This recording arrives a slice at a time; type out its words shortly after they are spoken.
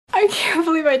I can't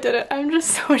believe I did it. I'm just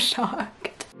so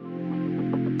shocked.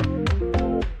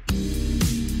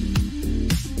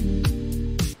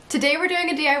 Today we're doing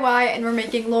a DIY and we're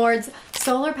making Lorde's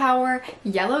solar power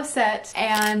yellow set,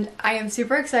 and I am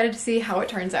super excited to see how it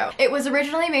turns out. It was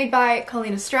originally made by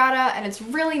Colleen Estrada and it's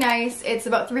really nice. It's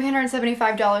about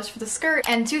 $375 for the skirt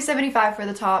and $275 for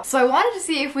the top. So I wanted to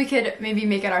see if we could maybe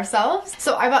make it ourselves.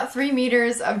 So I bought 3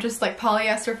 meters of just like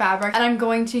polyester fabric, and I'm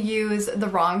going to use the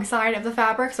wrong side of the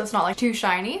fabric so it's not like too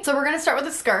shiny. So we're gonna start with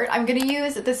the skirt. I'm gonna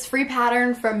use this free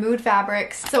pattern from Mood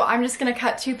Fabrics. So I'm just gonna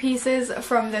cut 2 pieces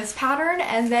from this pattern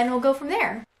and then we'll go from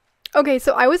there. Okay,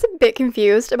 so I was a bit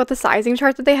confused about the sizing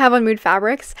chart that they have on Mood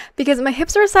Fabrics because my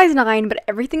hips are a size 9, but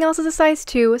everything else is a size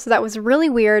 2, so that was really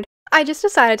weird. I just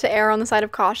decided to err on the side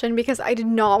of caution because I did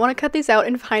not want to cut these out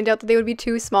and find out that they would be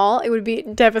too small. It would be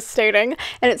devastating,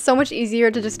 and it's so much easier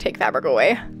to just take fabric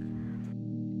away.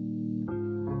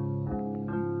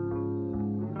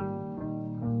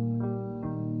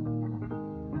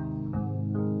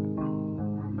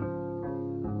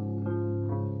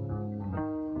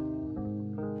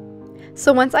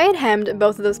 So once I had hemmed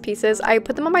both of those pieces, I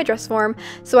put them on my dress form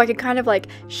so I could kind of like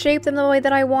shape them the way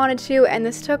that I wanted to, and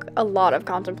this took a lot of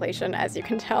contemplation, as you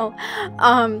can tell.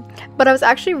 But I was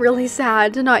actually really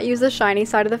sad to not use the shiny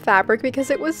side of the fabric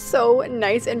because it was so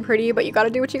nice and pretty, but you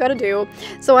gotta do what you gotta do.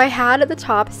 So I had the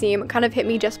top seam kind of hit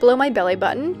me just below my belly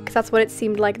button because that's what it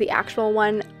seemed like the actual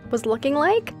one was looking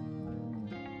like.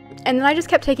 And then I just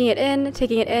kept taking it in,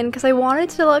 because I wanted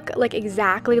to look like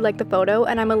exactly like the photo,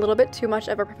 and I'm a little bit too much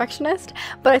of a perfectionist,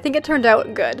 but I think it turned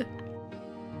out good.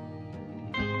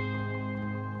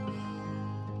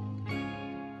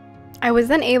 I was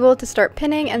then able to start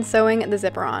pinning and sewing the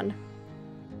zipper on.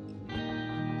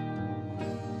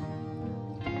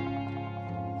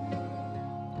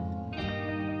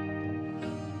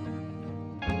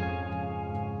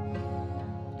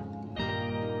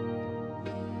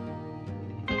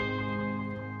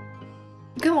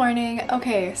 Good morning.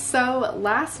 Okay, so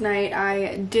last night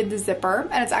I did the zipper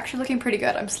and it's actually looking pretty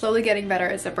good. I'm slowly getting better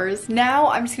at zippers. Now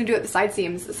I'm just gonna do it the side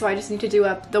seams. So I just need to do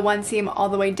up the one seam all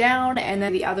the way down and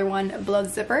then the other one below the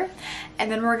zipper,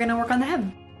 and then we're gonna work on the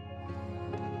hem.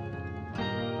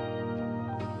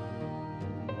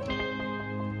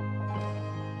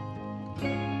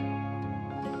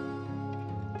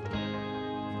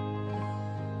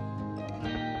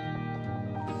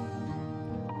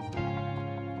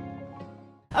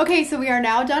 Okay, so we are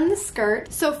now done the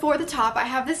skirt. So for the top, I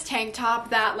have this tank top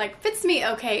that like fits me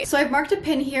okay. So I've marked a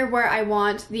pin here where I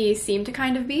want the seam to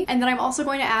kind of be. And then I'm also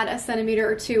going to add a centimeter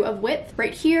or 2 of width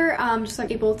right here, just so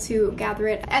I'm able to gather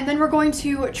it. And then we're going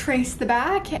to trace the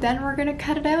back. Then we're gonna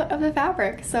cut it out of the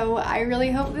fabric. So I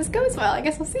really hope this goes well. I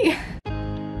guess we'll see.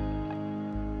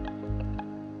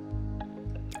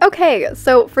 Okay,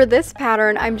 so for this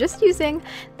pattern, I'm just using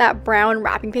that brown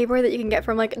wrapping paper that you can get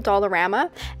from like Dollarama,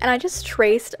 and I just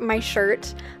traced my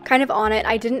shirt kind of on it.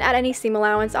 I didn't add any seam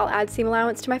allowance. I'll add seam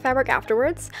allowance to my fabric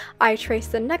afterwards. I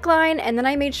traced the neckline, and then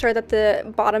I made sure that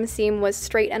the bottom seam was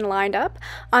straight and lined up,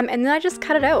 and then I just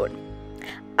cut it out.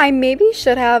 I maybe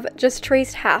should have just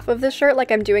traced half of the shirt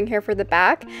like I'm doing here for the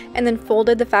back, and then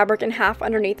folded the fabric in half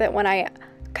underneath it when I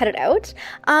cut it out,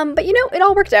 but you know, it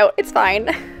all worked out. It's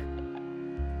fine.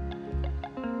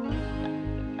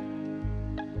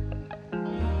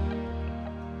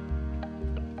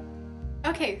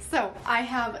 Okay, so I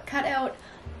have cut out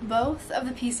both of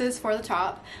the pieces for the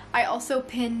top. I also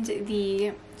pinned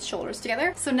the shoulders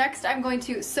together. So next I'm going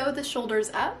to sew the shoulders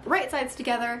up, right sides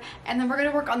together, and then we're going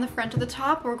to work on the front of the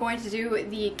top. We're going to do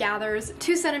the gathers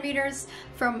 2 centimeters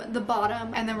from the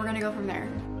bottom, and then we're going to go from there.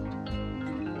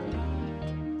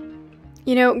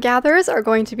 You know, gathers are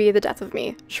going to be the death of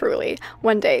me, truly,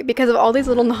 one day, because of all these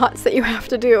little knots that you have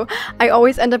to do. I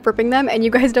always end up ripping them, and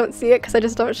you guys don't see it because I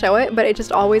just don't show it, but it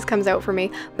just always comes out for me.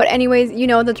 But anyways, you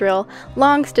know the drill.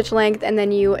 Long stitch length, and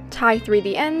then you tie through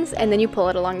the ends, and then you pull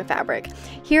it along the fabric.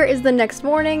 Here is the next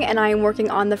morning, and I am working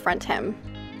on the front hem.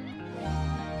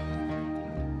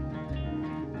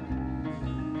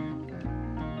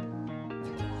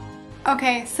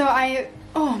 Okay, so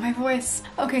oh, my voice.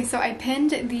 Okay, so I pinned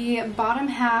the bottom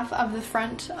half of the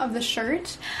front of the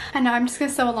shirt, and now I'm just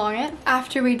gonna sew along it.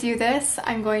 After we do this,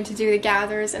 I'm going to do the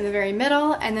gathers in the very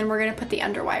middle, and then we're gonna put the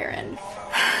underwire in.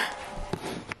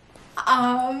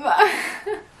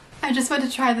 I just went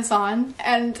to try this on,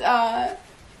 and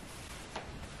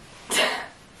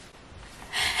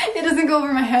it doesn't go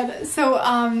over my head, so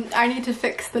I need to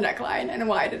fix the neckline and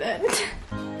widen it.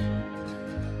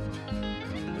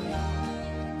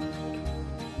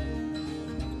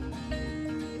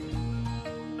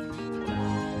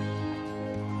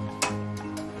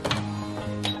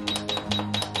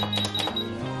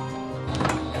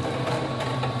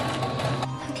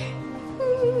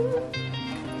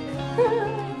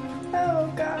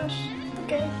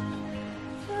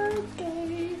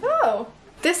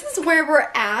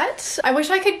 it. I wish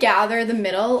I could gather the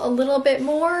middle a little bit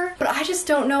more, but I just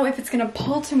don't know if it's gonna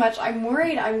pull too much. I'm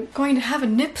worried I'm going to have a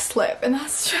nip slip, and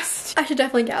that's just, I should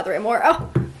definitely gather it more. Oh,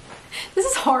 this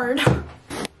is hard.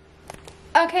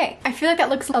 Okay, I feel like that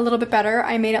looks a little bit better.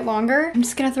 I made it longer. I'm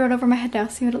just gonna throw it over my head now,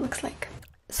 see what it looks like.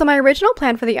 So my original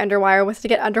plan for the underwire was to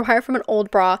get underwire from an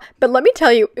old bra, but let me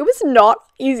tell you, it was not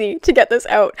easy to get this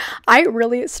out. I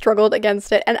really struggled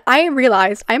against it, and I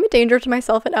realized I'm a danger to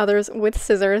myself and others with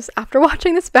scissors after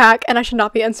watching this back, and I should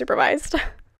not be unsupervised.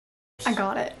 I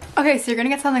got it. Okay, so you're gonna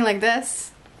get something like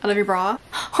this out of your bra.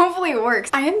 Hopefully it works.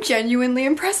 I am genuinely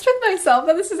impressed with myself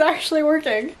that this is actually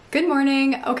working. Good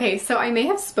morning. Okay, so I may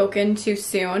have spoken too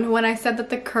soon when I said that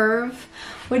the curve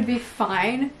would be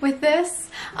fine with this.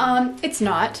 It's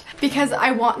not, because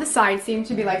I want the side seam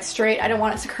to be like straight. I don't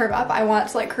want it to curve up. I want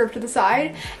it to like curve to the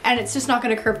side, and it's just not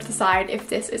gonna curve to the side if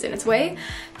this is in its way.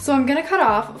 So I'm gonna cut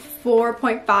off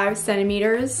 4.5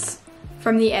 centimeters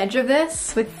from the edge of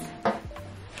this with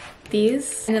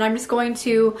these, and then I'm just going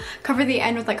to cover the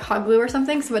end with like hot glue or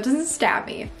something so it doesn't stab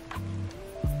me.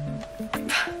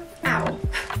 Ow.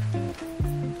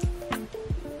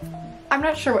 I'm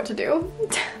not sure what to do.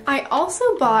 I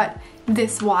also bought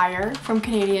this wire from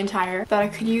Canadian Tire that I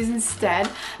could use instead,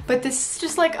 but this is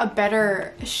just like a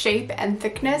better shape and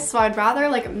thickness, so I'd rather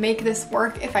like make this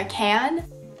work if I can.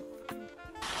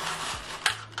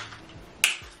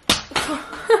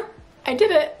 I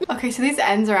did it. Okay, so these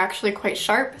ends are actually quite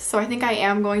sharp, so I think I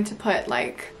am going to put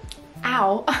like,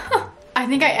 ow. I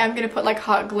think I am gonna put like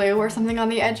hot glue or something on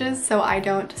the edges so I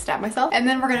don't stab myself. And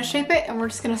then we're gonna shape it and we're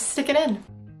just gonna stick it in.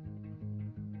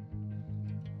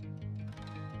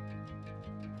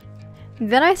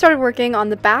 Then I started working on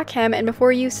the back hem, and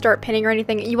before you start pinning or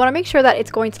anything, you want to make sure that it's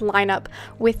going to line up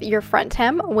with your front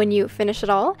hem when you finish it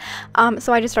all.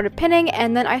 So I just started pinning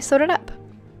and then I sewed it up.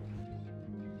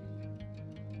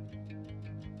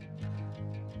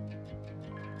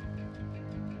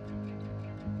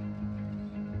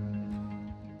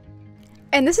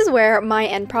 And this is where my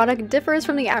end product differs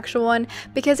from the actual one,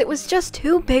 because it was just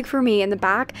too big for me in the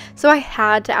back, so I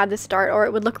had to add this dart or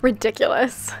it would look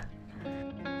ridiculous.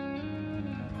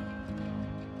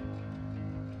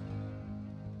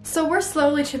 So we're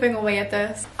slowly chipping away at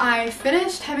this. I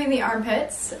finished hemming the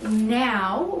armpits.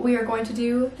 Now we are going to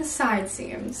do the side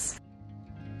seams.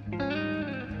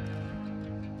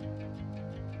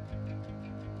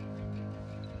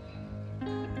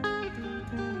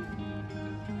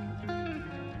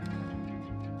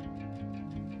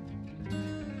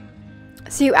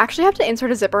 So you actually have to insert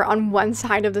a zipper on one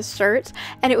side of the shirt,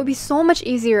 and it would be so much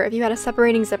easier if you had a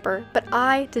separating zipper, but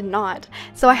I did not.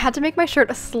 So I had to make my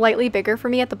shirt slightly bigger for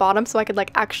me at the bottom so I could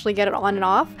like actually get it on and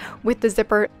off with the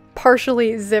zipper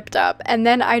partially zipped up, and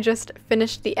then I just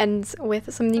finished the ends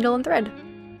with some needle and thread.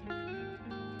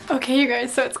 Okay you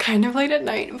guys, so it's kind of late at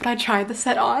night, but I tried the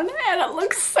set on and it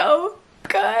looks so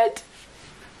good.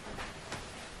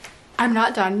 I'm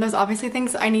not done. There's obviously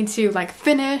things I need to like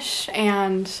finish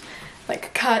and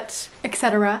like cut,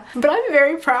 etc. But I'm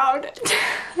very proud.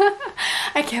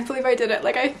 I can't believe I did it.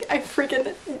 Like I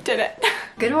freaking did it.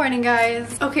 Good morning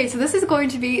guys. Okay, so this is going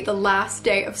to be the last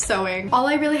day of sewing. All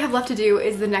I really have left to do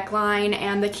is the neckline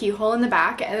and the keyhole in the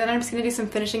back, and then I'm just gonna do some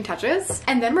finishing touches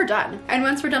and then we're done. And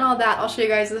once we're done all that, I'll show you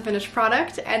guys the finished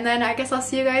product, and then I guess I'll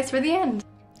see you guys for the end.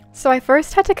 So I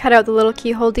first had to cut out the little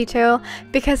keyhole detail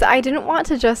because I didn't want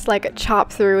to just like chop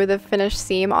through the finished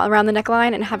seam all around the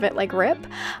neckline and have it like rip.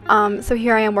 So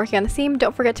here I am working on the seam.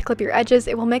 Don't forget to clip your edges.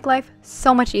 It will make life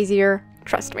so much easier.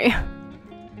 Trust me.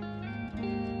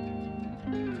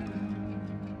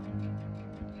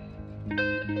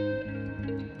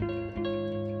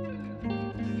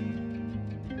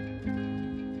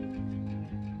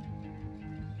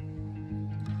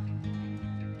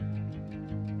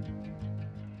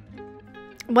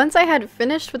 Once I had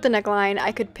finished with the neckline,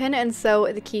 I could pin and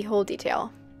sew the keyhole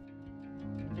detail.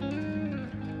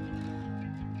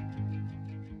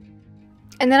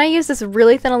 And then I used this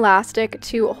really thin elastic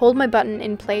to hold my button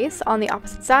in place on the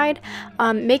opposite side,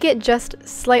 make it just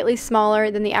slightly smaller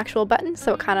than the actual button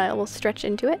so it kind of will stretch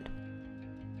into it.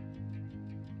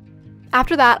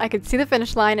 After that, I could see the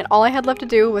finish line, and all I had left to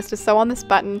do was to sew on this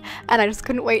button, and I just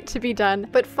couldn't wait to be done.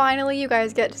 But finally, you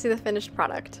guys get to see the finished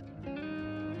product.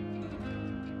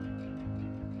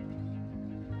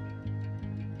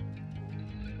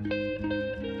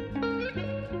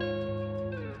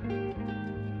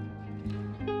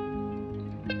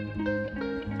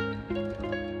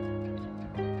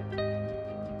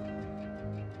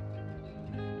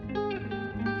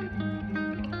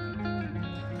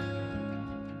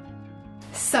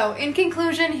 So in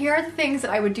conclusion, here are the things that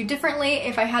I would do differently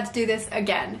if I had to do this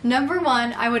again. Number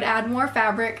one, I would add more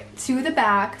fabric to the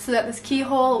back so that this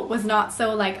keyhole was not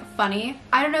so like funny.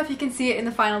 I don't know if you can see it in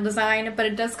the final design, but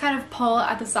it does kind of pull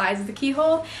at the sides of the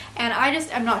keyhole, and I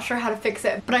just am not sure how to fix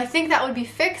it. But I think that would be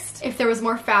fixed if there was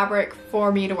more fabric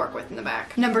for me to work with in the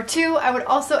back. Number two, I would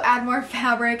also add more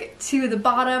fabric to the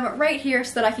bottom right here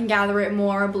so that I can gather it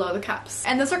more below the cups.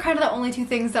 And those are kind of the only two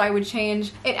things that I would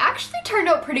change. It actually turned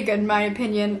out pretty good in my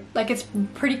opinion. Like, it's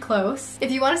pretty close.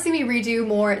 If you want to see me redo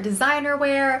more designer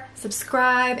wear,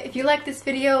 subscribe. If you like this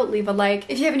video, leave a like.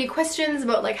 If you have any questions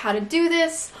about like how to do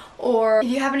this, or if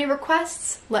you have any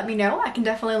requests, let me know. I can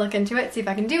definitely look into it, see if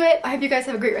I can do it. I hope you guys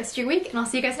have a great rest of your week, and I'll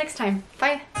see you guys next time.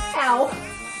 Bye. Ow.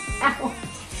 Ow.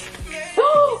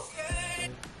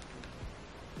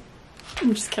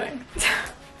 I'm just kidding.